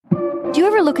Do you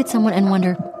ever look at someone and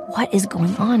wonder what is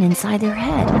going on inside their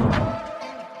head?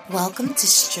 Welcome to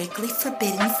Strictly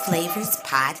Forbidden Flavors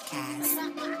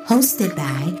Podcast, hosted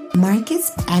by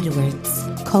Marcus Edwards,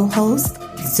 co-host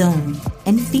Zone,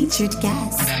 and featured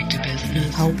guest. Back to business.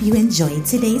 We hope you enjoyed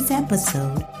today's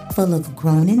episode, full of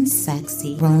grown and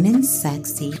sexy,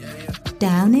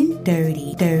 down and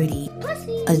dirty,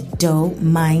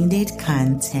 adult-minded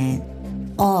content.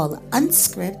 All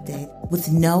unscripted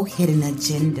with no hidden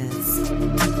agendas.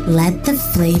 Let the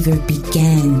flavor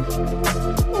begin.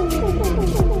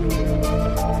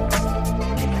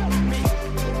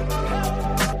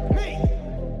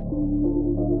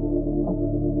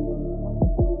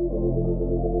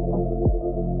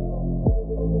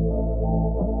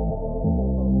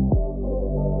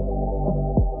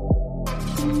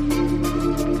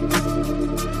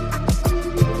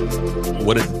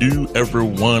 What it do,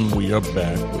 everyone? We are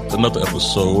back with another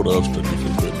episode of Strictly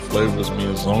Forbidden Flavors. Me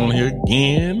and Zone here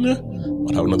again.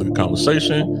 We'll have another good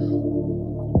conversation.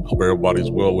 Hope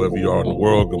everybody's well wherever you are in the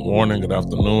world. Good morning, good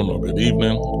afternoon, or good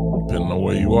evening, depending on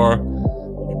where you are.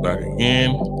 We're back again.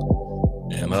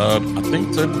 And I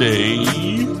think today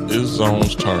is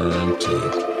Zone's turn to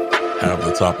have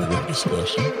the topic of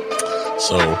discussion.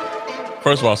 So,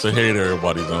 first of all, say hey to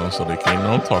everybody, Zone, so they can't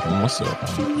know I'm talking to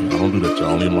myself. I don't do that,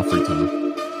 y'all. Only in my free time.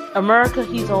 America,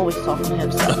 he's always talking to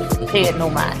himself. Pay it no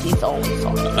mind. He's always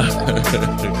talking to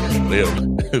himself.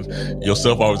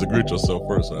 Yourself always agree with yourself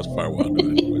first, so that's probably why I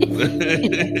do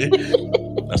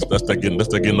it. that's that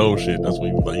getting old shit. That's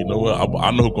when you like, you know what?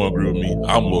 I know who's gonna agree with me.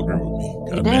 I'm gonna agree with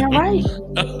me. God damn right.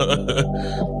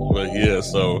 But yeah,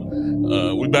 so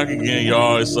we back again,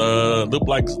 y'all. It's look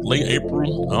like late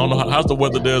April. I don't know how's the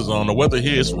weather there. On the weather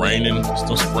here, it's raining.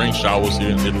 Some spring showers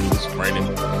here in Italy. It's raining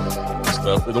and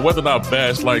stuff. The weather not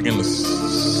bad. It's like in the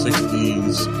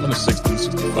 60s,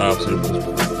 65s here.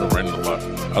 It's raining a lot.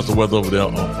 How's the weather over there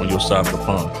on your side of the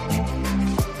pond?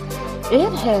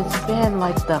 It has been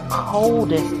like the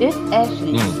coldest. It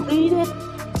actually sleeted,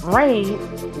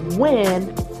 rained,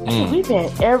 wind. We've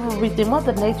had everything.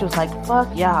 Mother Nature was like,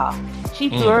 fuck y'all. She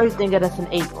threw everything at us in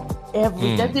April.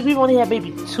 We've only had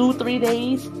maybe 2-3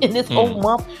 days in this whole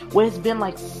month where it's been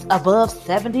like above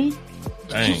 70.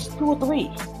 Dang. Just 2 or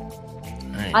 3.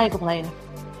 Dang. I ain't complaining.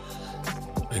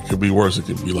 It could be worse. It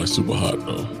could be like super hot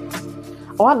though.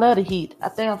 Oh, I love the heat. I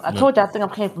told you I think I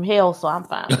came from hell, so I'm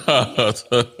fine.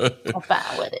 I'm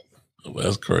fine with it.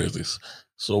 That's crazy.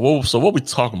 So what we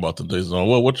talking about today, Zone?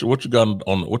 What you got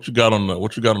on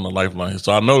the lifeline?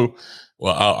 So I know.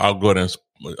 Well, I'll go ahead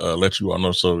and let you all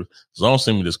know. So Zone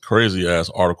sent me this crazy ass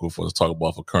article for us to talk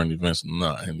about for current events,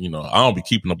 and you know I don't be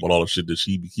keeping up with all the shit that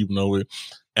she be keeping up with,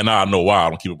 and I know why I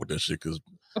don't keep up with that shit because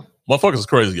motherfuckers is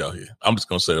crazy out here. I'm just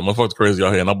gonna say that motherfuckers crazy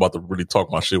out here, and I'm about to really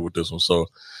talk my shit with this one. So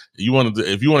if you want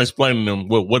to explain to them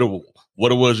what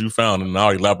it was you found, and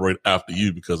I'll elaborate after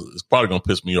you because it's probably gonna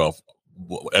piss me off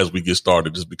as we get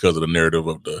started, just because of the narrative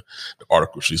of the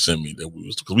article she sent me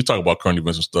because we talk about current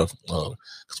events and stuff because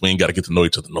we ain't got to get to know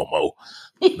each other no more.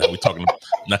 Now we talking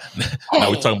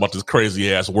about this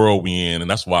crazy ass world we in, and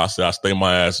that's why I say I stay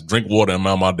my ass, drink water, and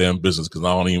mind my damn business because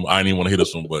I ain't even want to hit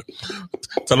this one. But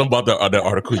tell them about that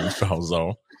article you found,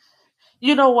 Zone.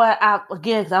 You know what?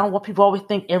 Because I don't want people to always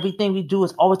think everything we do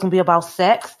is always going to be about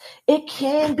sex. It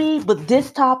can be, but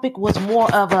this topic was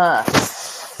more of a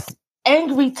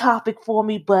angry topic for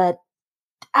me. But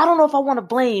I don't know if I want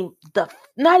to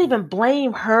not even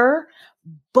blame her,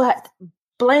 but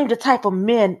blame the type of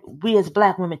men we as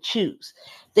Black women choose.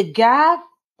 The guy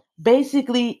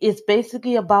is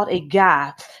basically about a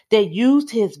guy that used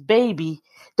his baby.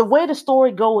 The way the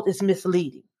story goes is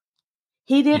misleading.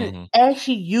 He didn't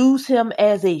actually use him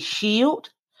as a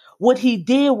shield. What he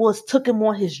did was took him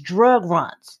on his drug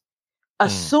runs,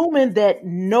 assuming that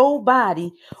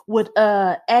nobody would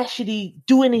actually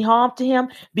do any harm to him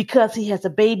because he has a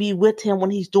baby with him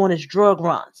when he's doing his drug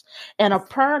runs. And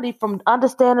apparently, from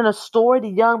understanding the story,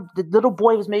 the little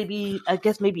boy was maybe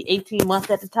 18 months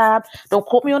at the time. Don't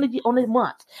quote me on the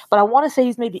month, but I want to say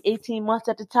he's maybe 18 months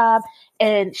at the time.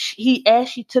 And he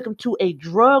actually took him to a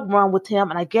drug run with him.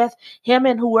 And I guess him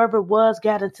and whoever it was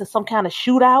got into some kind of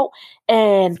shootout,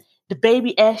 and the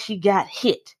baby actually got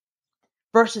hit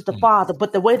versus the father.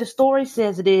 But the way the story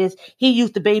says it is, he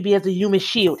used the baby as a human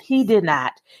shield. He did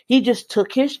not. He just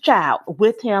took his child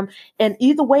with him. And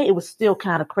either way, it was still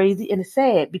kind of crazy and it's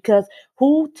sad because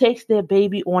who takes their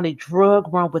baby on a drug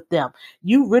run with them?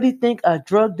 You really think a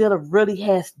drug dealer really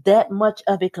has that much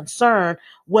of a concern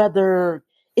whether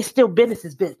it's still business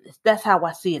is business. That's how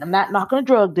I see it. I'm not knocking a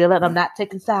drug dealer and I'm not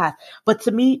taking sides. But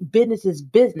to me, business is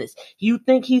business. You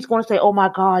think he's going to say, oh my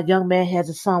God, young man has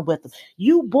a son with him.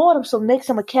 You bought him, so makes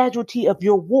him a casualty of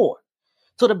your war.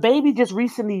 So the baby just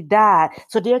recently died.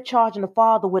 So they're charging the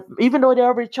father with, even though they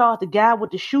already charged the guy with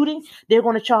the shooting, they're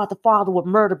going to charge the father with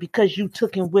murder because you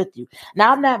took him with you.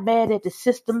 Now, I'm not mad at the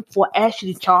system for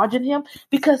actually charging him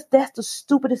because that's the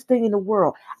stupidest thing in the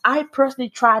world. I personally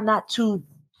try not to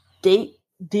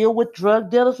deal with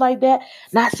drug dealers like that.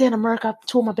 Not saying America,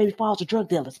 two of my baby fathers are drug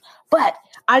dealers, but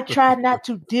I try not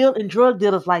to deal in drug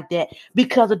dealers like that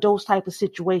because of those type of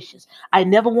situations. I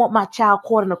never want my child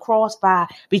caught in a crossfire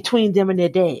between them and their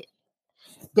dad.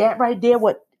 That right there,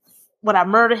 would I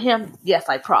murder him? Yes,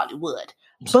 I probably would.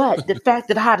 But the fact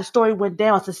that how the story went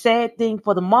down, it's a sad thing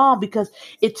for the mom because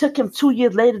it took him 2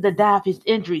 years later to die of his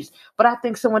injuries. But I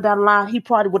think somewhere down the line, he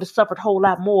probably would have suffered a whole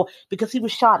lot more because he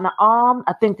was shot in the arm,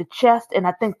 I think the chest, and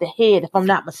I think the head, if I'm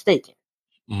not mistaken.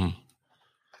 Mm.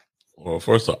 Well,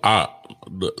 first of all,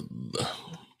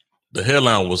 the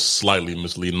headline was slightly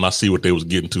misleading. I see what they was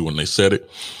getting to when they said it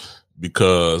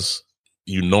because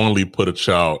you normally put a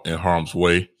child in harm's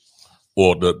way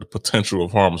or the potential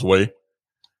of harm's way.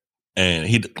 And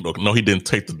he didn't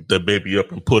take the baby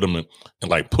up and put him in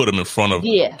front of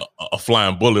a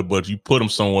flying bullet, but you put him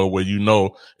somewhere where you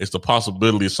know it's the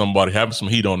possibility of somebody having some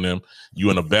heat on them.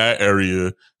 You in a bad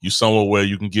area, you somewhere where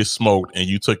you can get smoked, and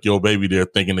you took your baby there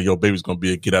thinking that your baby's going to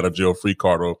be a get out of jail free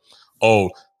card, or, oh,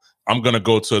 I'm going to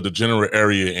go to a degenerate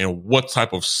area, and what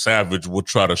type of savage would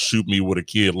try to shoot me with a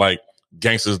kid? Like,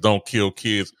 gangsters don't kill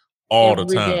kids every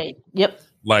the time. Day. Yep.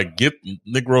 Like, get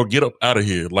up out of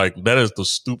here. Like, that is the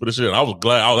stupidest shit. I was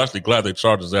actually glad they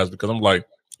charged his ass because I'm like,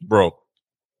 bro,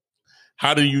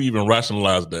 how do you even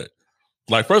rationalize that?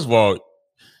 Like, first of all,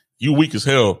 you weak as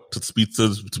hell to be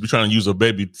trying to use a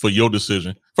baby for your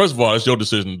decision. First of all, it's your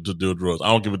decision to deal drugs. I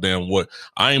don't give a damn what.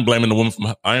 I'm not blaming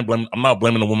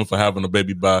the woman for having a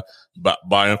baby by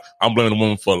him. I'm blaming the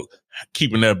woman for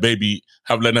keeping that baby,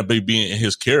 letting that baby be in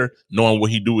his care, knowing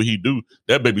what he do.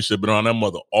 That baby should have been around that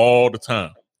mother all the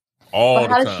time. But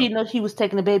how did she know he was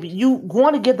taking the baby? You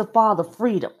going to give the father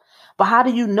freedom, but how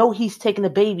do you know he's taking the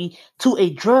baby to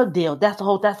a drug deal? That's the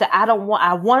whole. That's it. I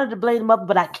wanted to blame him up,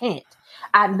 but I can't.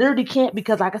 I literally can't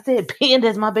because, like I said, being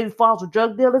as my baby fathers were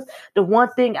drug dealers, the one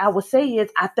thing I would say is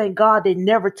I thank God they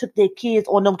never took their kids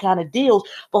on them kind of deals.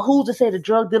 But who's to say the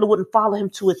drug dealer wouldn't follow him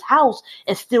to his house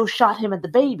and still shot him at the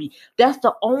baby? That's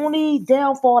the only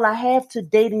downfall I have to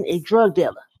dating a drug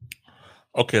dealer.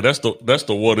 Okay, that's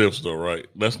the what ifs though, right?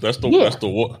 That's the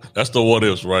what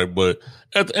ifs, right? But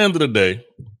at the end of the day,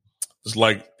 it's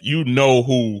like you know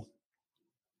who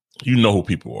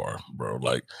people are, bro.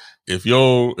 Like if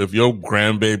your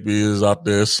grandbaby is out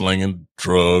there slinging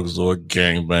drugs or a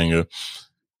gangbanger,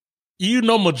 you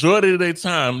know, majority of their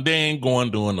time they ain't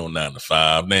going doing no 9 to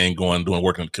 5. They ain't going doing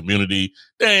work in the community.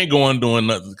 They ain't going doing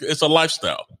nothing. It's a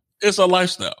lifestyle. They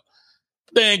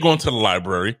ain't going to the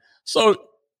library. So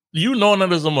you knowing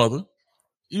that as a mother,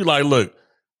 you like, look,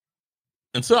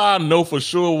 until I know for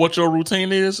sure what your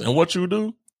routine is and what you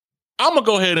do, I'm going to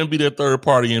go ahead and be that third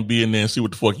party and be in there and see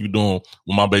what the fuck you doing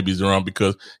when my baby's around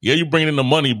because, yeah, you bring in the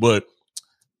money, but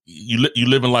you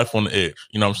living life on the edge.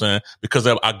 You know what I'm saying? Because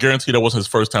I guarantee that wasn't his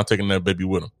first time taking that baby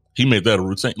with him. He made that a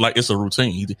routine. Like, it's a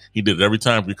routine. He did it every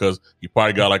time because he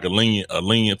probably got like a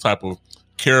lenient type of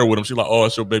care with him. She's like, oh,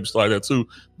 it's your baby, stuff like that too.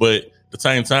 But at the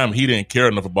same time, he didn't care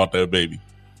enough about that baby.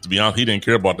 To be honest, he didn't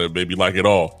care about that baby like at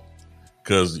all.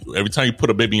 Because every time you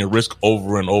put a baby in risk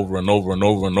over and over and over and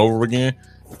over and over again,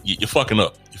 you're fucking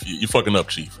up. You're fucking up,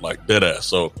 Chief. Like, dead ass.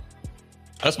 So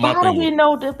that's my thing. How do we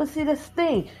know that? But see, this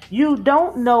thing, you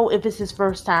don't know if it's his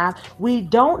first time. We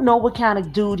don't know what kind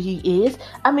of dude he is.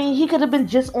 I mean, he could have been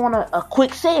just on a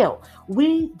quick sale.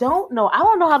 We don't know. I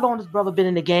don't know how long this brother been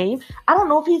in the game. I don't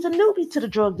know if he's a newbie to the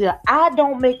drug deal. I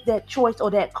don't make that choice or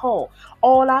that call.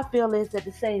 All I feel is at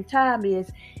the same time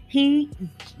is you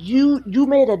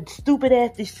made a stupid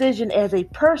ass decision as a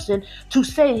person to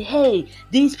say, hey,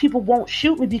 these people won't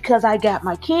shoot me because I got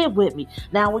my kid with me.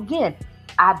 Now again,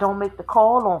 I don't make the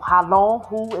call on how long,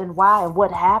 who, and why, and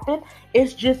what happened.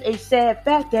 It's just a sad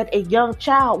fact that a young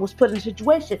child was put in a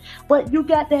situation. But you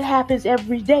got that happens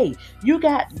every day. You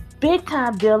got big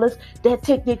time dealers that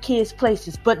take their kids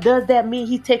places. But does that mean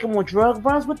he take them on drug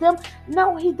runs with them?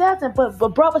 No, he doesn't.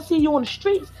 But brother see you on the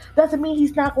streets doesn't mean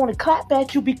he's not going to clap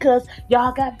at you because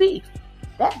y'all got beef.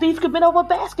 That beef could have been over a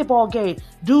basketball game.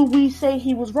 Do we say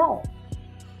he was wrong?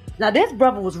 Now this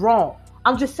brother was wrong.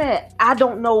 I'm just saying, I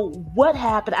don't know what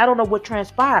happened. I don't know what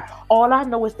transpired. All I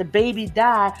know is the baby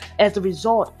died as a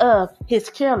result of his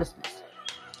carelessness.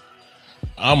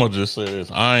 I'ma just say this: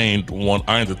 I ain't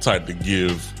the type to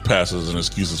give passes and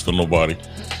excuses for nobody.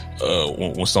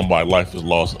 When somebody's life is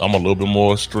lost, I'm a little bit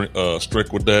more strict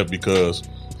with that because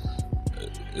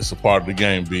It's a part of the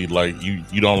game. Be like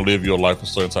you don't live your life a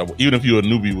certain type of, even if you're a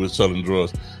newbie with selling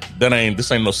drugs.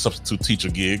 This ain't no substitute teacher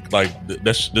gig. Like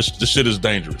this shit is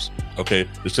dangerous. Okay,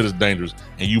 this shit is dangerous,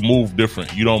 and you move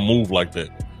different. You don't move like that.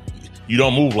 You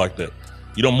don't move like that.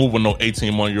 You don't move with no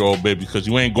 18-month-old baby because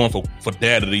you ain't going for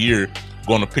dad of the year,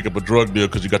 going to pick up a drug deal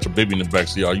because you got your baby in the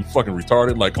backseat. Are you fucking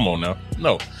retarded? Like, come on now.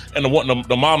 No. And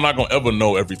the mom not gonna ever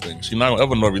know everything. She's not gonna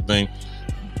ever know everything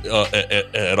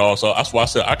at all. So that's why I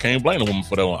said I can't blame the woman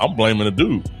for that one. I'm blaming the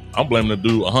dude. I'm blaming the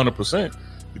dude 100%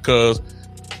 because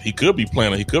he could be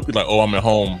playing. He could be like, oh, I'm at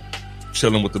home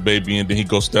chilling with the baby, and then he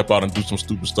go step out and do some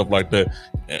stupid stuff like that.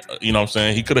 You know what I'm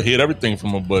saying? He could have hid everything from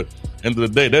him, but end of the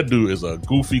day, that dude is a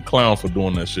goofy clown for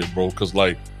doing that shit, bro. Because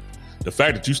like the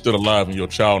fact that you still alive and your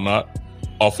child not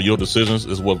off of your decisions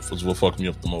is what fucked me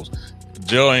up the most.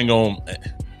 Jail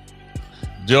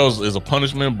is a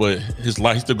punishment, but his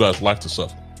life, he still got his life to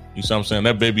suffer. You see what I'm saying?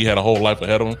 That baby had a whole life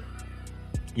ahead of him.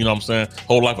 You know what I'm saying?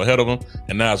 Whole life ahead of him,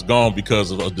 and now it's gone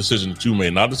because of a decision that you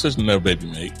made, not a decision that baby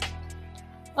made.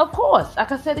 Of course,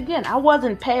 like I said again, I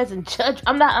wasn't passing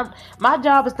judgment. My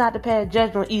job is not to pass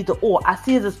judgment either or. I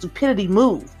see it as a stupidity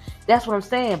move. That's what I'm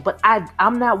saying. But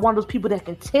I'm not one of those people that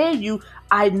can tell you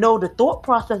I know the thought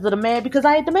process of the man because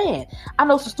I ain't the man. I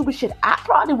know some stupid shit I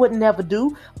probably would never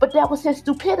do, but that was his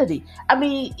stupidity. I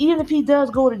mean, even if he does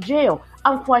go to jail,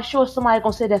 I'm quite sure somebody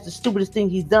gonna say that's the stupidest thing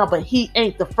he's done, but he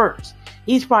ain't the first.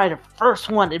 He's probably the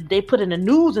first one that they put in the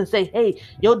news and say, "Hey,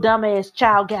 your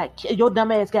child got killed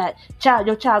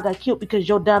because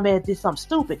your dumbass did something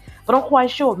stupid." But I'm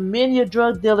quite sure many of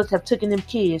drug dealers have taken them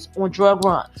kids on drug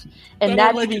runs, and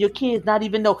your kids not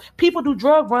even know. People do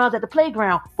drug runs at the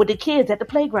playground with the kids at the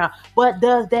playground. But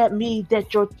does that mean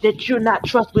that you're not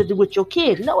trustworthy with your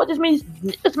kids? No, it just means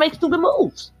just make stupid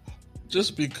moves.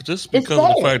 Just because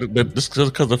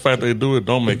of the fact they do it,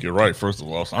 don't make it right. First of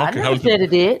all, so I never said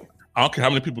it did. I don't care how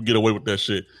many people get away with that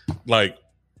shit. Like,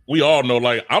 we all know,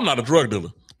 like, I'm not a drug dealer.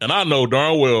 And I know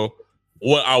darn well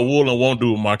what I will and won't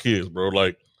do with my kids, bro.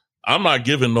 Like, I'm not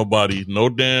giving nobody no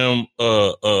damn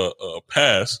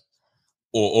pass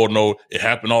or no, it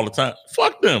happened all the time.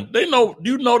 Fuck them. They know,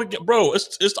 bro,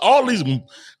 it's all these,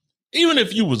 even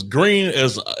if you was green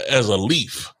as a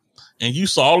leaf and you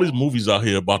saw all these movies out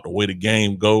here about the way the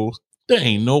game goes, there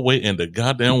ain't no way in the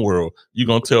goddamn world you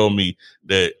gonna tell me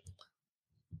that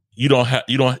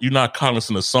you're not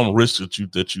cognizant of some risk that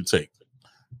you take.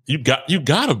 You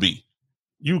gotta be.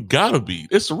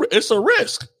 It's a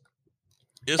risk.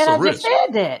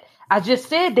 I just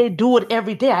said they do it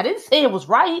every day. I didn't say it was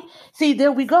right. See,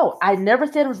 there we go. I never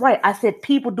said it was right. I said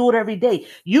people do it every day.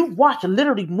 You watch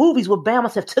literally movies where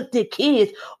Bamas have took their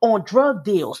kids on drug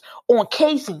deals, on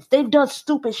casings. They've done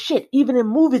stupid shit, even in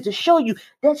movies, to show you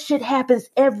that shit happens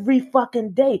every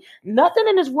fucking day. Nothing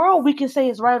in this world we can say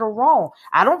is right or wrong.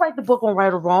 I don't write the book on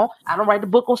right or wrong. I don't write the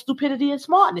book on stupidity and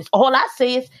smartness. All I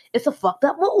say is it's a fucked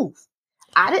up move.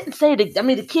 I didn't say that. I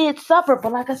mean, the kids suffer,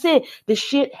 but like I said, the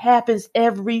shit happens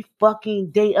every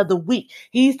fucking day of the week.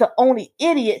 He's the only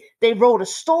idiot they wrote a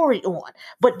story on.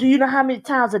 But do you know how many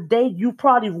times a day you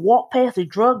probably walk past a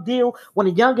drug deal when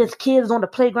the youngest kid is on the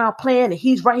playground playing and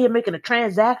he's right here making a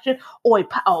transaction or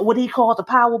what he calls a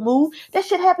power move? That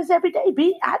shit happens every day,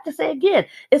 B. I have to say again,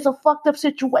 it's a fucked up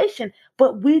situation,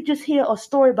 but we just hear a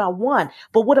story about one.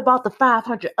 But what about the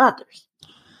 500 others?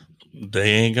 They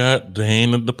ain't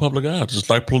in the public eye. Just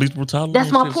like police brutality. That's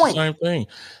my point. Same thing.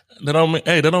 That don't mean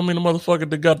the motherfucker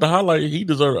that got the highlight, he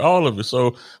deserved all of it.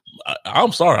 So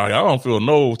I'm sorry. I don't feel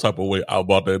no type of way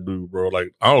about that dude, bro.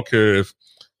 Like, I don't care if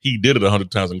he did it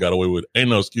 100 times and got away with it. Ain't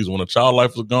no excuse. When a child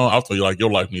life is gone, I feel like your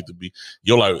life needs to be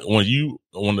your life. When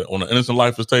the innocent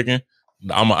life is taken,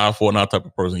 I'm an eye for an eye type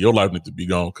of person. Your life needs to be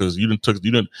gone because you've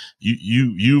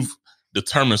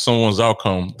determined someone's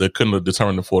outcome that couldn't have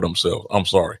determined it for themselves. I'm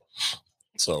sorry.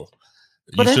 So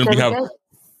you shouldn't be having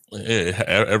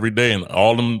every day, and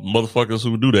all them motherfuckers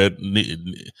who do that,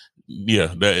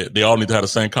 they all need to have the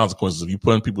same consequences. If you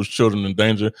putting people's children in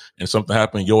danger and something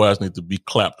happens, your ass needs to be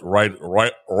clapped right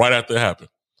after it happened.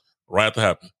 Right after it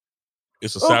happened.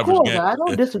 It's a savage game. I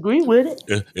don't disagree with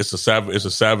it. It's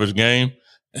a savage game,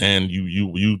 and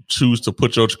you choose to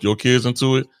put your kids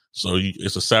into it. So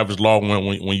it's a savage law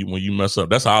when you mess up.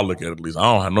 That's how I look at it. At least I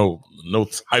don't have no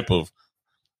type of.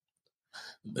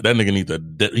 That nigga need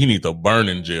to burn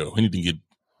in jail. He need to get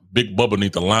Big Bubba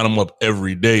need to line him up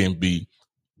every day and be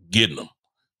getting them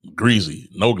greasy,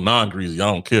 no non-greasy.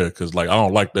 I don't care because I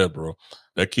don't like that, bro.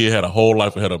 That kid had a whole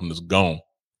life ahead of him that's gone.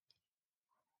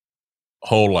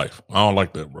 Whole life. I don't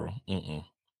like that, bro. Mm-mm.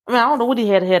 I mean, I don't know what he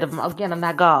had ahead of him. Again, I'm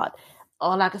not God.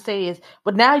 all I can say is,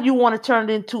 but now you want to turn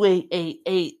it into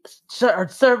a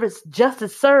service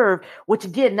justice served, which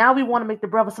again, now we want to make the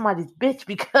brother somebody's bitch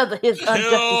because of his unjust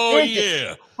decision.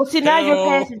 Yeah. But see, now you're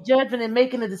passing judgment and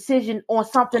making a decision on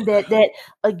something that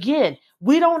again,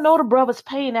 we don't know the brother's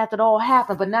pain after it all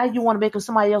happened, but now you want to make him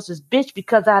somebody else's bitch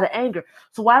because out of anger.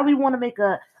 So why do we want to make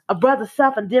a brother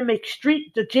suffer and then make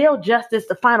the jail justice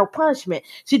the final punishment?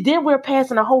 See, then we're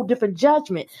passing a whole different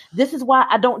judgment. This is why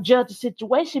I don't judge the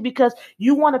situation, because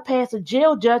you want to pass a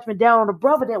jail judgment down on the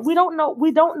brother that we don't know.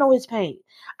 We don't know his pain.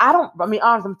 Honestly,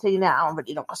 I'm gonna tell you now,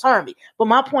 it don't concern me. But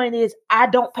my point is,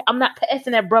 I'm not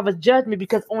passing that brother's judgment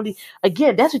because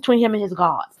again, that's between him and his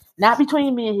God, not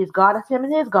between me and his God. That's him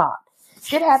and his God.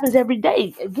 Shit happens every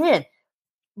day. Again.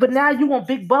 But now you want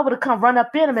Big Bubba to come run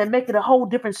up in him and make it a whole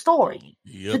different story.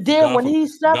 Yep. So then when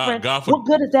he's suffering, what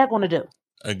good is that going to do?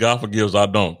 And God forgives, I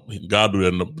don't. God do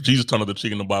that. Jesus turned the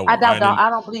cheek in the Bible. I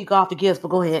don't believe God forgives, but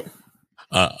go ahead.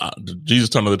 Jesus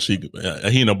turned the cheek.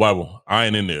 He in the Bible. I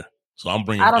ain't in there. So I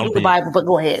don't do the Bible, but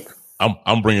go ahead.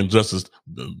 I'm bringing justice.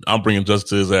 I'm bringing justice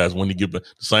to his ass when he get back.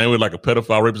 The same way like a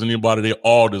pedophile rapist anybody, they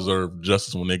all deserve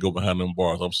justice when they go behind them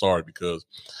bars. I'm sorry, because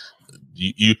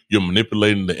you're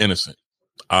manipulating the innocent.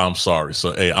 I'm sorry.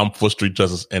 So, hey, I'm for street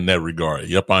justice in that regard.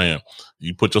 Yep, I am.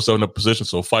 You put yourself in a position,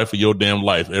 so fight for your damn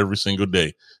life every single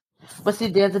day. But see,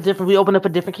 we open up a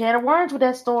different can of worms with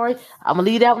that story. I'm going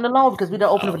to leave that one alone because we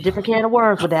don't open up a different can of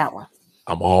worms with that one.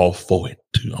 I'm all for it,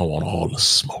 too. I want all the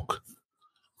smoke.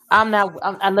 I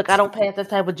don't pass that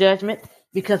type of judgment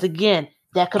because, again,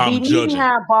 that could be me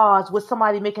behind bars with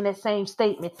somebody making that same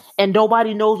statement and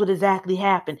nobody knows what exactly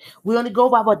happened. We only go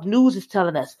by what the news is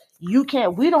telling us.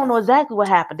 We don't know exactly what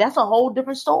happened. That's a whole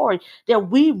different story that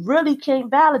we really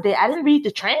can't validate. I didn't read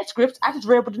the transcripts. I just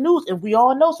read with the news. And we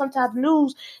all know sometimes the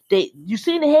news, you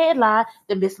seen the headline,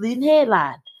 the misleading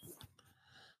headline.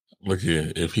 Look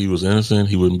here, if he was innocent,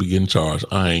 he wouldn't be getting charged.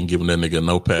 I ain't giving that nigga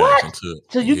no pass. What?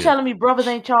 So you telling me brothers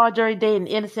ain't charged every day and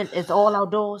innocent is all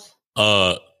outdoors?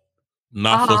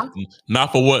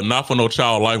 Not for no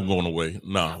child life going away.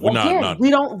 No, we're not.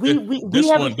 We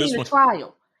haven't seen the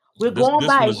trial. We're going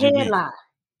by a headline.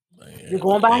 You're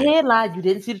going by a headline. You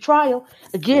didn't see the trial.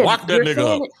 Again, lock that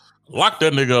nigga up. Lock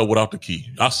that nigga up without the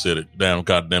key. I said it. Damn,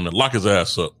 goddamn it. Lock his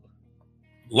ass up.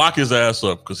 Lock his ass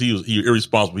up because he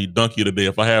irresponsible. He dunk you today.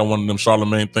 If I had one of them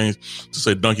Charlemagne things to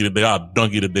say dunk you today, I'd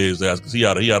dunk you today his ass because he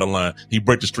out of line. He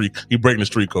breaking the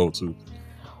street code too.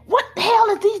 What the hell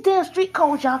is these damn street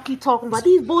codes y'all keep talking about?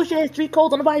 These bullshit street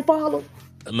codes nobody follow?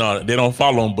 No, they don't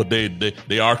follow them, but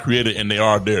they are created and they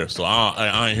are there. So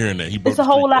I ain't hearing that. It's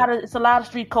a lot of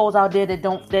street codes out there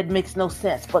that makes no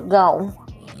sense. But go.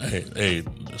 Hey,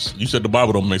 you said the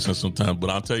Bible don't make sense sometimes,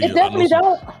 but I'll tell you, it definitely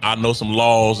don't. I know some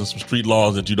laws and some street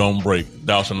laws that you don't break.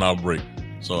 Thou shalt not break.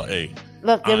 So hey,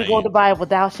 look, there we go. The Bible,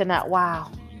 thou shalt not.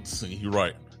 Wow. See, you're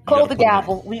right. Close the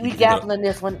gavel. We gaveling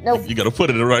this one. Nope. You got to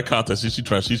put it in the right context.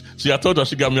 See, I told y'all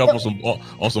she got me off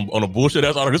on a bullshit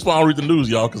ass article. This is why I don't read the news,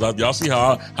 y'all, because y'all see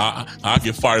how I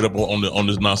get fired up on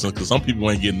this nonsense. Because some people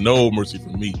ain't getting no mercy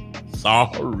from me.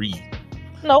 Sorry.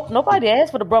 Nope, nobody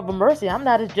asked for the brother mercy. I'm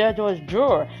not his judge or his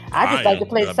juror. I just like to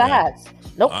play the sides.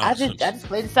 Nope, I just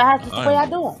play the sides just the way I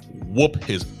do them. Whoop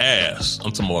his ass.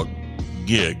 I'm talking about,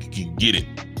 yeah, get it.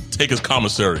 Take his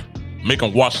commissary. Make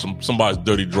him watch somebody's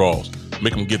dirty draws.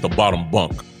 Make him get the bottom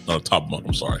bunk. No, the top bunk,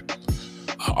 I'm sorry.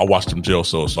 I watched them jail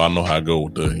shows, so I know how I go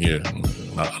with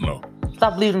I know.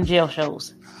 Stop leaving jail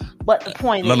shows. But the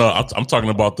point is... No, I'm talking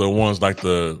about the ones like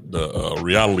the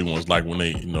reality ones, like when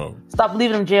they, Stop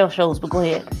leaving them jail shows, but go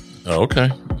ahead. Okay.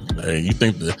 Hey, you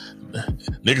think the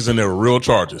niggas in there with real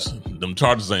charges. Them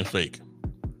charges ain't fake.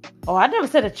 Oh, I never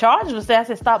said the charges was there. I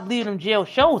said stop leaving them jail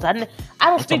shows. I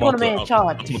don't speak on the man's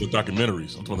charges. I'm talking about the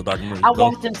documentaries. I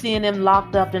watched them, seeing them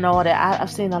locked up and all that.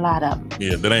 I've seen a lot of them.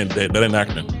 Yeah, that ain't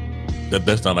acting.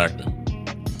 That's not acting.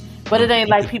 But it ain't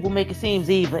like people make it seem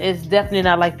either. It's definitely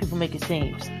not like people make it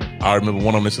seem. I remember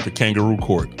one of them at the kangaroo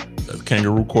court. The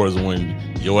kangaroo court is when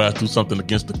your ass do something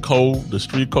against the code, the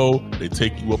street code. They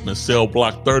take you up in cell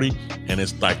block 30, and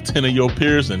it's like 10 of your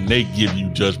peers, and they give you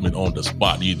judgment on the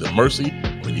spot, either mercy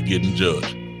or you're getting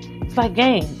judged. It's like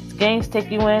games. Games take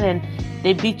you in, and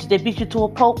they beat you to a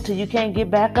pulp till you can't get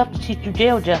back up to teach you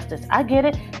jail justice. I get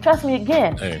it. Trust me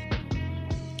again. Hey,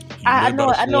 I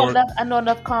know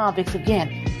enough convicts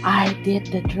again. I did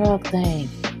the drug thing,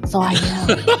 so I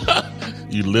know.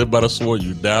 You live by the sword,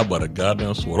 you die by the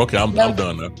goddamn sword. Okay, I'm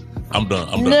done now. I'm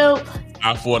done. Nope.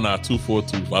 I 4 now 2 4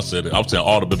 2. I said it. I'm saying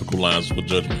all the biblical lines for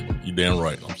judgment. You damn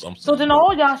right. So then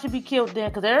all y'all should be killed then,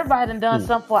 because everybody done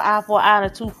something for an eye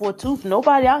and a tooth for a tooth.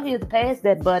 Nobody out here is past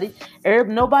that, buddy.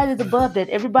 Nobody's above that.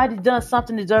 Everybody done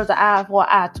something deserves an eye for an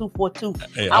eye, tooth for a tooth.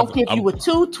 Hey, I don't care if you were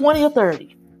 2, 20, or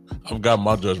 30. I've got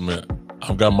my judgment.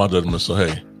 So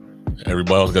hey,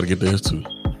 everybody else got to get theirs too.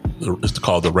 It's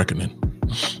called the reckoning.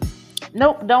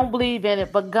 Nope, don't believe in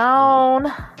it. But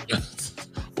gone.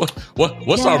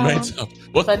 What's our main topic?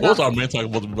 What's our main topic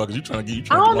supposed to be about? Because you trying to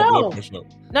get I don't my know. blood pressure up.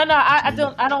 No, I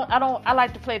don't. I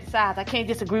like to play the sides. I can't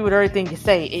disagree with everything you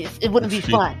say. It wouldn't be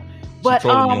fun. But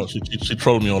she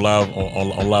trolled me on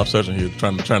live session here,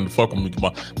 trying to fuck with me.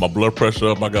 My blood pressure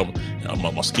up. I got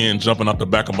my skin jumping out the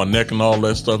back of my neck and all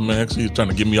that stuff, man. She's trying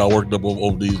to get me all worked up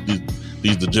over these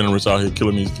degenerates out here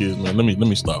killing these kids, man. Let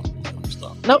me stop.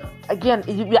 Nope. Again,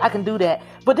 I can do that.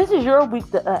 But this is your week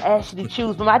to actually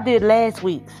choose. Remember, I did last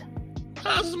week's.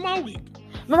 This is my week.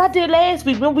 Remember, I did last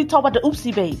week. Remember, we talked about the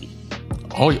oopsie baby.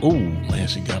 Oh man,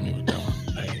 she got me with that one.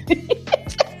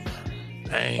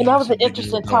 Dang, and that was an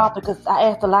interesting topic because I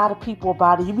asked a lot of people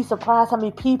about it. You'd be surprised how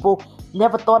many people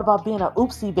never thought about being an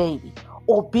oopsie baby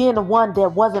or being the one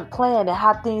that wasn't planned, and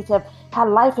how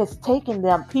life has taken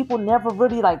them. People never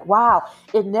really wow,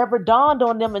 it never dawned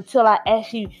on them until I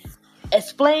actually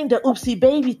explained the oopsie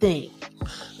baby thing.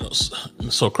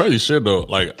 So crazy shit though.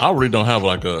 I really don't have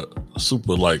a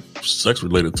super sex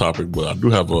related topic, but I do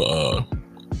have a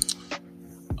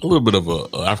little bit of a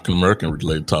African American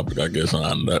related topic, I guess,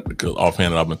 on that, because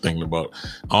offhand I've been thinking about.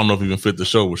 I don't know if even fit the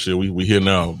show with shit. We here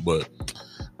now, but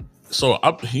so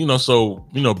being in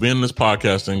this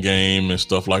podcasting game and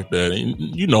stuff like that, and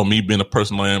me being a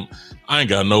person I am, I ain't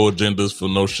got no agendas for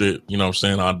no shit. You know what I'm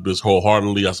saying? I do this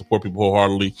wholeheartedly. I support people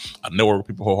wholeheartedly. I network with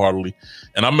people wholeheartedly.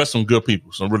 And I met some good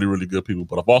people, some really, really good people,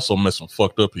 but I've also met some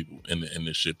fucked up people in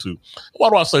this shit too. Why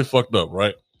do I say fucked up,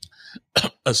 right?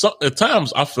 At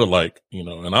times I feel like,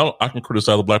 and I can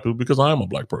criticize the black people because I am a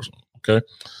black person, okay?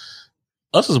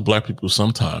 Us as black people,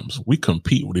 sometimes we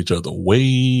compete with each other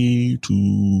way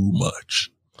too much.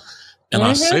 And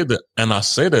I say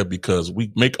that because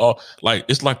we make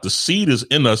it's like the seed is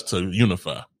in us to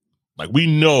unify. We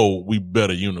know we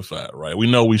better unify, right?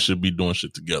 We know we should be doing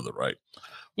shit together, right?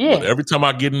 Yeah. But every time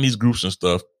I get in these groups and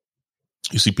stuff,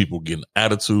 you see people getting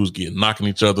attitudes, knocking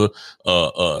each other,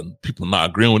 people not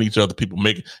agreeing with each other, people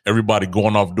making everybody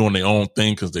going off doing their own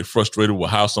thing because they're frustrated with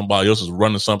how somebody else is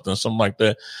running something like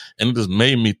that. And it just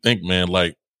made me think, man,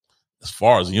 as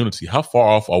far as unity, how far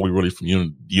off are we really from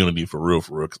unity for real?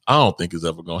 Because I don't think it's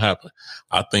ever going to happen.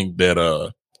 I think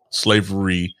that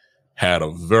slavery had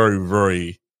a very,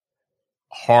 very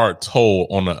hard toll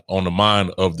on the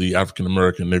mind of the African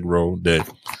American Negro that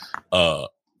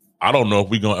I don't know if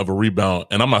we're going to ever rebound.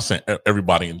 And I'm not saying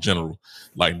everybody in general.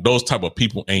 Those type of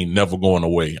people ain't never going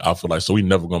away, I feel like. So we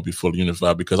never going to be fully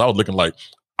unified, because I was looking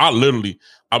I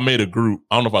made a group.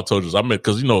 I don't know if I told you this.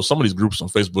 Because, some of these groups on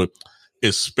Facebook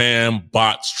is spam,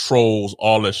 bots, trolls,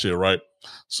 all that shit, right?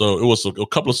 So it was a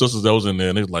couple of sisters that was in there,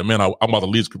 and they was like, man, I'm about to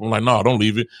leave this group. I'm like, no, don't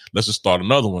leave it. Let's just start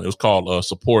another one. It was called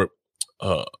support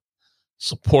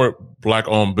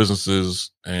black-owned businesses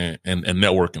and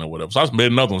networking or whatever. So I just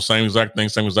made another one, same exact thing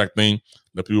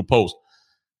that people post.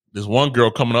 There's one girl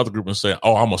coming out of the group and saying,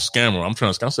 oh, I'm a scammer. I'm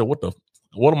trying to scam. I said,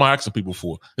 what am I asking people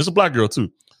for? It's a black girl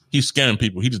too. He's scamming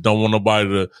people. He just don't want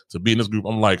nobody to be in this group.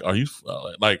 I'm like, are you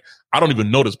I don't even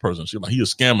know this person. She's like, he a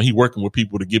scammer. He working with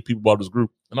people to get people out of this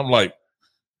group. And I'm like,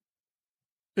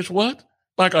 bitch, what?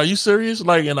 Are you serious? And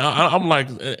I'm like,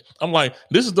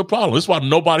 this is the problem. This is why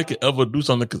nobody can ever do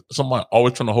something, because somebody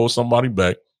always trying to hold somebody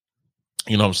back.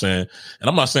 You know what I'm saying? And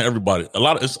I'm not saying everybody. It's a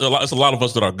lot of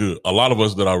us that are good. A lot of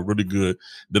us that are really good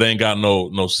that ain't got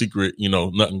no secret,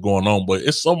 nothing going on. But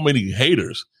it's so many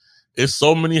haters. It's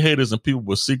so many haters and people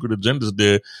with secret agendas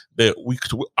there that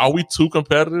are we too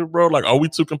competitive, bro? Are we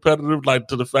too competitive?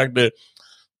 To the fact that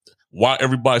why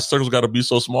everybody's circle's got to be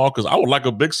so small? Because I would like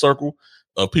a big circle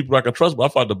of people I can trust, but I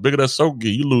find the bigger that circle get,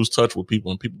 you lose touch with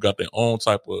people, and people got their own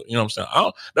type of, you know what I'm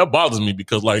saying? That bothers me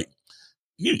because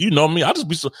you know me, I just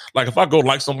be so, if I go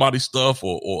like somebody's stuff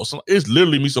or something, it's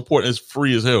literally me supporting. It's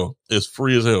free as hell.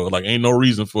 Ain't no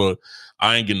reason for,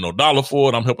 I ain't getting no dollar for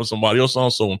it. I'm helping somebody else on.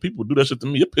 So when people do that shit to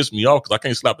me, it pisses me off because I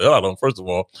can't slap the hell out of them, first of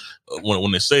all, when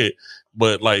they say it.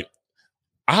 But I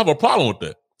have a problem with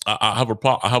that. I have a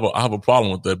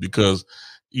problem with that because,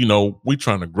 we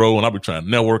trying to grow and I be trying to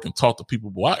network and talk to people.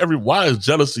 But why is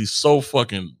jealousy so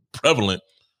fucking prevalent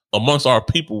amongst our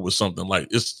people with something?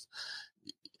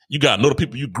 You got to know the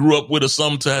people you grew up with or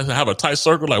something to have a tight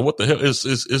circle. What the hell? It's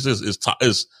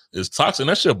toxic. And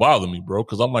that shit bothers me, bro.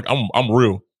 Cause I'm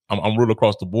real. I'm real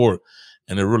across the board.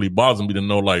 And it really bothers me to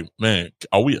know, man,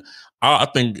 I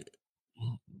think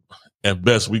at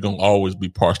best, we're going to always be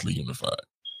partially unified.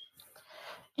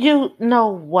 You know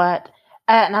what?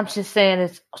 And I'm just saying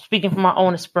this, speaking from my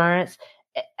own experience.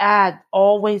 I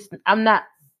don't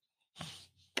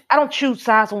choose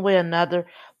sides one way or another,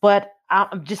 but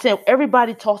I'm just saying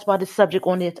everybody talks about this subject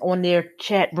on their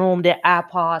chat room, their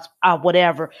iPods,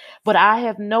 whatever. But I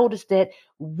have noticed that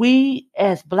we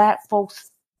as Black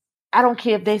folks, I don't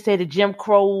care if they say the Jim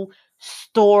Crow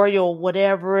story or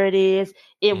whatever it is,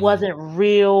 it wasn't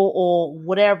real or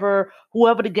whatever,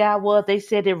 whoever the guy was, they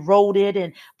said they wrote it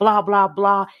and blah, blah,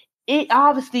 blah.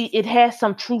 It has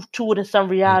some truth to it and some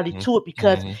reality to it,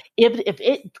 because if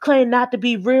it claimed not to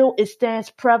be real, it stands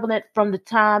prevalent from the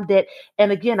time that,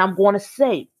 and again, I'm going to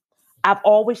say, I've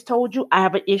always told you I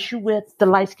have an issue with the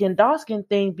light skin, dark skin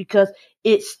thing, because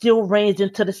it still reigns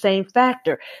into the same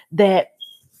factor that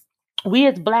we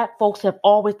as Black folks have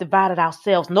always divided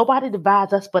ourselves. Nobody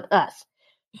divides us but us.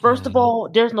 First of all,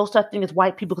 there's no such thing as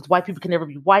white people, because white people can never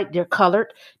be white. They're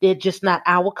colored. They're just not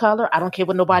our color. I don't care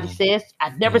what nobody says.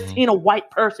 I've never seen a white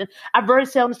person. I very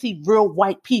seldom see real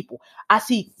white people. I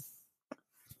see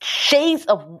shades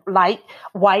of light,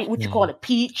 white, what you call it,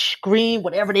 peach, green,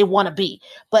 whatever they want to be.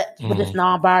 But with this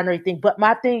non-binary thing. But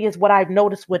my thing is, what I've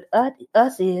noticed with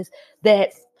us is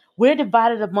that we're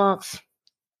divided amongst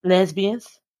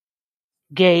lesbians,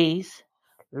 gays,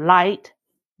 light,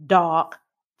 dark,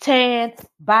 tan,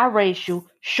 biracial,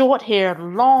 short hair,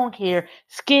 long hair,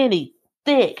 skinny,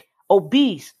 thick,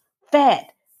 obese,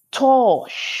 fat, tall,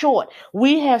 short.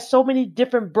 We have so many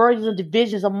different versions and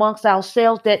divisions amongst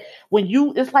ourselves that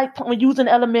it's like when you was in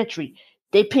elementary,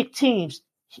 they pick teams.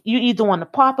 You either on the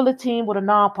popular team or the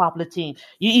non-popular team.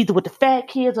 You either with the fat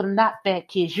kids or the not fat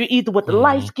kids. You're either with the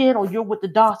light skin or you're with the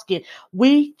dark skin.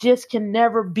 We just can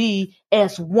never be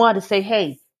as one to say,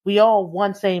 hey, we all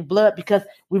one same blood, because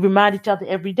we remind each other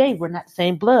every day we're not the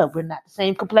same blood. We're not the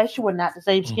same complexion. We're not the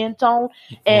same skin tone.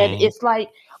 And it's like,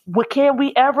 can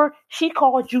we ever, she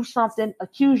called you something,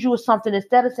 accused you of something,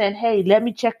 instead of saying, hey, let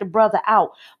me check the brother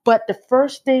out. But the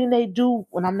first thing they do,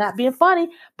 when I'm not being funny,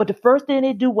 but the first thing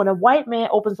they do when a white man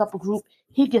opens up a group,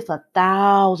 he gets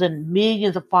 1,000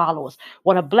 millions of followers.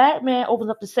 When a Black man opens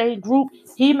up the same group,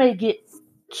 he may get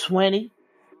 20,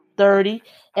 30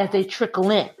 as they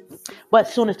trickle in. But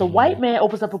as soon as the white man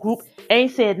opens up a group,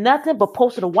 ain't said nothing but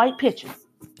posted a white picture.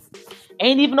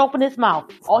 Ain't even opened his mouth.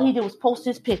 All he did was post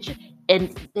his picture.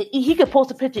 And he could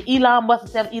post a picture of Elon Musk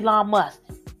instead of Elon Musk.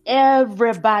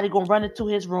 Everybody gonna run into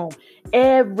his room.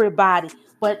 Everybody.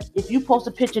 But if you post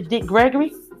a picture of Dick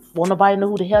Gregory, won't nobody know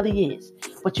who the hell he is.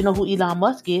 But you know who Elon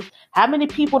Musk is. How many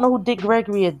people know who Dick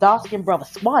Gregory is? Dark-skinned brother.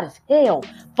 Smart as hell.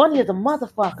 Funny as a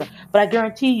motherfucker. But I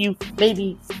guarantee you,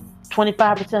 maybe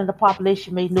 25% of the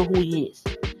population may know who he is.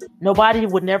 Nobody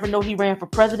would never know he ran for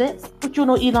president, but you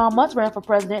know Elon Musk ran for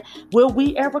president. Will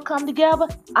we ever come together?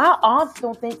 I honestly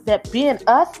don't think that being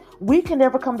us, we can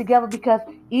never come together, because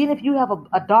even if you have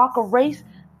a darker race,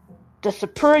 the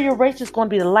superior race is going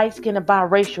to be the light-skinned and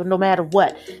biracial no matter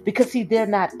what. Because see, they're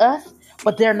not us,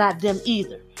 but they're not them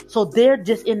either. So they're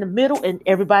just in the middle, and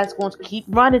everybody's going to keep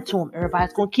running to him.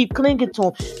 Everybody's going to keep clinging to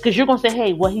him, because you're going to say,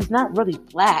 hey, well, he's not really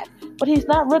Black, but he's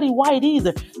not really white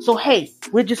either. So, hey,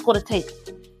 we're just going to take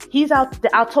it. He's our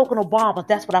token Obama.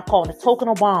 That's what I call it, the token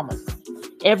Obama.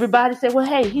 Everybody say, well,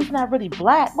 hey, he's not really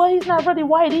Black. Well, he's not really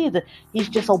white either. He's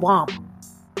just Obama.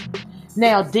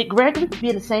 Now, Dick Gregory be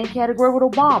in the same category with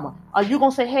Obama. Are you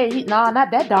going to say, hey, nah,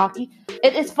 not that darky?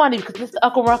 It's funny, because it's the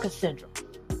Uncle Ruckus syndrome.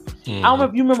 I don't know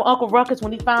if you remember Uncle Ruckus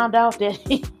when he found out that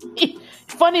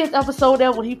funniest episode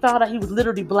ever, when he found out he was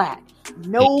literally Black.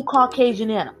 No Caucasian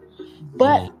in him.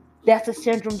 But that's a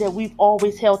syndrome that we've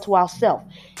always held to ourselves.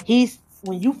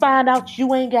 When you find out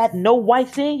you ain't got no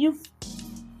whites in you,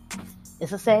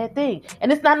 it's a sad thing.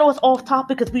 And it's off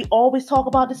topic, because we always talk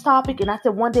about this topic. And I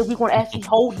said one day we're going to actually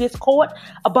hold this court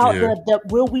about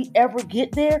will we ever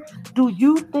get there? Do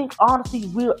you think, honestly,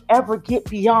 we'll ever get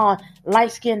beyond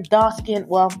light skin, dark skin?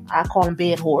 Well, I call them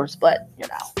bed whores, but you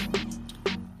know.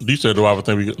 You said, do I ever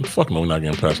think we get? Fuck no, we're not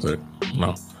getting past that.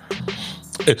 No.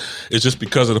 It's just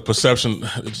because of the perception.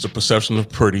 It's the perception of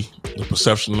pretty, the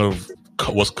perception of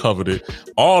what's coveted,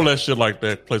 all that shit like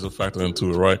that plays a factor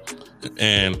into it, right?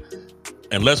 And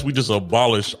unless we just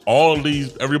abolish all of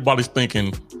these, everybody's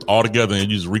thinking all together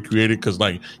and you just recreate it, because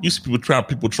like you see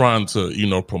people trying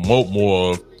to promote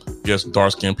more of, yes,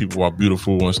 dark skinned people are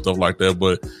beautiful and stuff like that,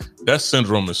 but that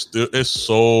syndrome it's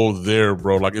so there,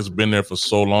 bro. Like it's been there for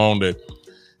so long that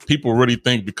people really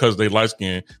think because they light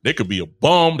skinned, they could be a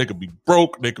bum, they could be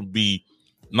broke, they could be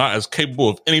not as capable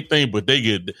of anything, but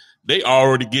they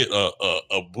already get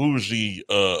a bougie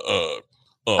a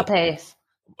pass.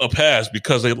 a pass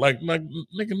because they like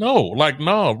nigga, no, like,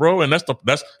 no, bro. And that's the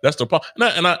problem.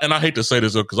 And I hate to say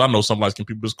this because I know some light-skinned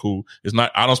people is cool. It's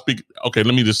not, I don't speak. Okay,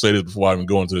 let me just say this before I even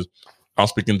go into this. I'll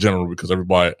speak in general because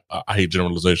everybody, I hate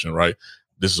generalization, right?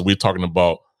 We're talking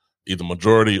about either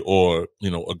majority or,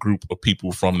 a group of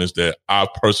people from this that I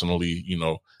personally,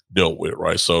 dealt with,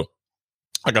 right? So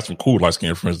I got some cool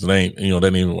light-skinned friends that ain't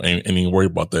even worry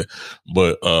about that.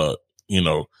 But,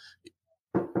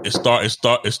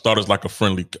 it started like a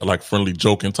friendly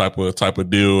joking type of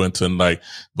deal, and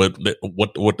but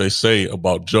what they say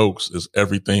about jokes is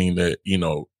everything that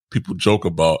people joke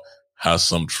about has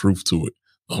some truth to it,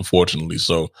 unfortunately.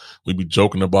 So we be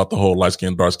joking about the whole light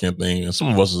skin dark skin thing, and some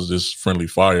of us is just friendly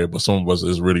fire, but some of us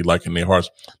is really like in their hearts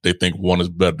they think one is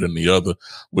better than the other,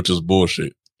 which is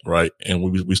bullshit, right? And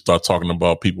we start talking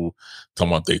about people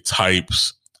talking about their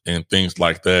types and things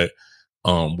like that,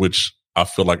 which I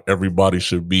feel like everybody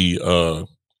should be apt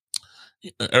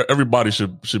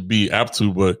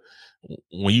to, but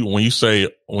when it's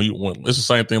the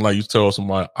same thing like you tell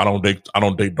somebody I don't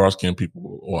date dark skinned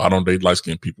people or I don't date light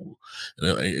skinned people.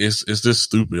 It's just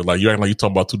stupid. Like you act like you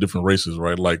talking about two different races,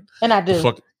 right? Like, and I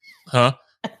do. Huh?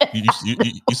 You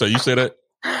say that?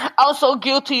 I was so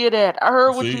guilty of that. I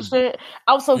heard what you said.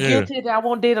 I was so guilty that I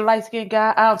won't date a light skinned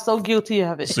guy. I'm so guilty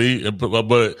of it. See,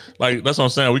 but like that's what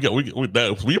I'm saying. We're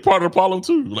part of the problem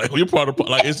too. Like we're part of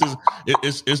like it's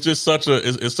just such a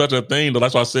thing.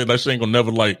 That's why I said that shit ain't gonna never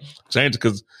like change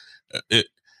because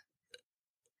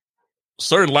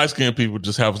certain light skinned people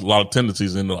just have a lot of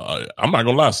tendencies, and I'm not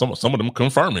gonna lie. Some of them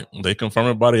confirm it. They confirm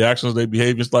it by their actions, their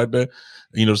behaviors, like that.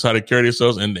 Just how they carry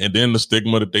themselves, and then the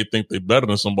stigma that they think they're better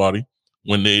than somebody.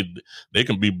 When they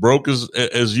can be broke as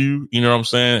you, you know what I'm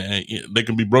saying? And they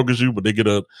can be broke as you, but they get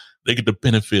the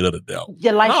benefit of the doubt.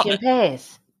 Your life can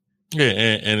pass. Yeah,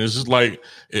 and it's just like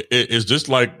it's just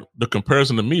like the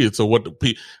comparison to me. It's to what the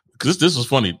people, because this is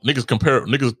funny. Niggas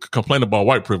complain about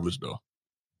white privilege though.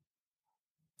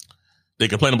 They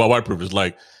complain about white privilege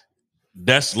like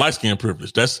that's light skin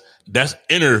privilege. That's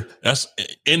in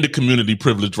the community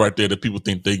privilege right there that people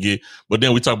think they get. But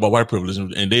then we talk about white privilege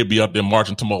and they be out there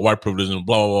marching talking about white privilege and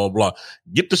blah, blah, blah, blah.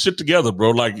 Get the shit together,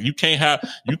 bro. Like you can't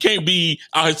be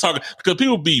out here talking because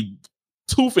people be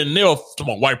tooth and nail talking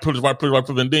about white privilege.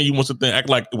 And then you want to then act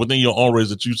like within your own race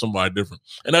that you somebody different.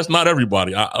 And that's not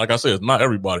everybody. Like I said, it's not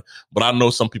everybody, but I know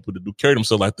some people that do carry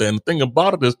themselves like that. And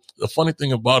the funny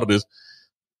thing about it is,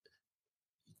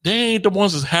 they ain't the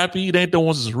ones that's happy. They ain't the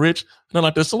ones that's rich. Nothing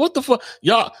like that. So what the fuck?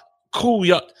 Y'all cool.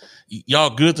 Y'all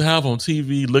good to have on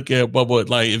TV. Look at, but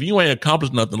like, if you ain't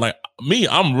accomplished nothing, like me,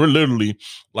 I'm literally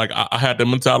like, I had that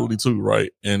mentality too,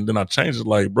 right? And then I changed it.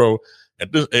 Like, bro,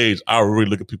 at this age, I really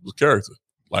look at people's character.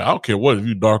 Like, I don't care what, if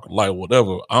you dark or light,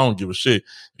 whatever. I don't give a shit.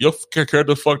 Your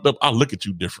character fucked up. I look at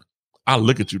you different.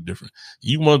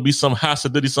 You must be some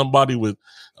Hasidity, somebody with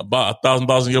about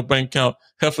 $1,000 in your bank account.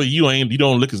 Heifer, you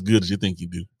don't look as good as you think you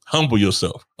do. Humble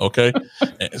yourself, okay?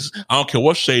 I don't care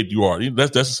what shade you are.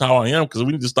 That's just how I am, because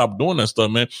we need to stop doing that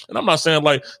stuff, man. And I'm not saying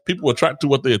like people attract to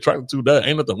what they attracted to. That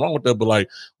ain't nothing wrong with that, but like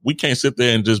we can't sit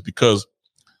there and just because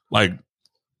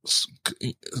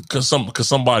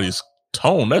somebody's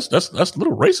tone, that's a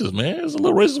little racist, man. It's a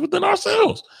little racist within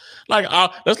ourselves. Like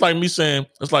that's like me saying,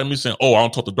 oh, I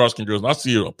don't talk to dark skinned girls. And I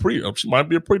see she might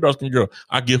be a pretty dark skinned girl.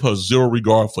 I give her zero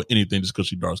regard for anything just because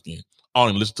she's dark skinned. I don't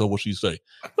even listen to what she say.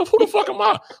 Who the fuck am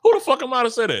I? Who the fuck am I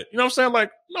to say that? You know what I'm saying?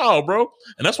 Like, no, bro.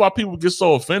 And that's why people get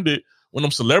so offended when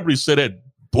them celebrities say that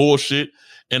bullshit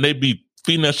and they be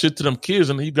feeding that shit to them kids,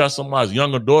 and you got somebody's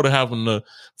younger daughter having to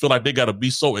feel like they got to be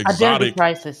so exotic. Identity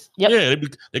crisis. Yep. Yeah,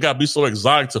 they got to be so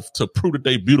exotic to prove that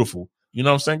they beautiful. You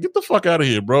know what I'm saying? Get the fuck out of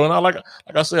here, bro. And like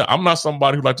I said, I'm not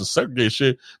somebody who like to segregate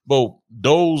shit, but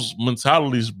those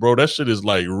mentalities, bro, that shit is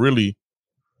like really.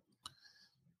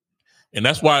 And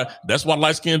that's why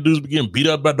light skinned dudes be getting beat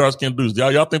up by dark skinned dudes.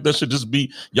 Y'all think that should just be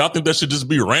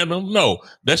random? No,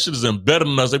 that shit is embedded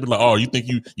in us. They be like, oh, you think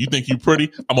you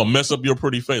pretty? I'm gonna mess up your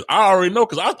pretty face. I already know,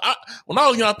 because I when I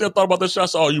was out there thought about that shit. I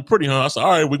said, oh, you pretty, huh? I said,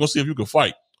 all right, we're gonna see if you can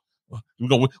fight.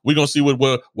 We're gonna see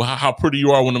how pretty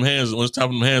you are when it's time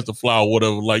for them hands to fly or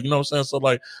whatever. Like, you know what I'm saying? So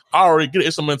like, I already get it.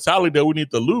 It's a mentality that we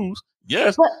need to lose.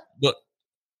 Yes, but.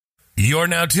 You're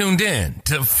now tuned in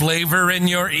to Flavor in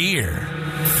Your Ear.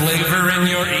 Flavor in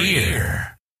Your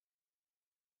Ear.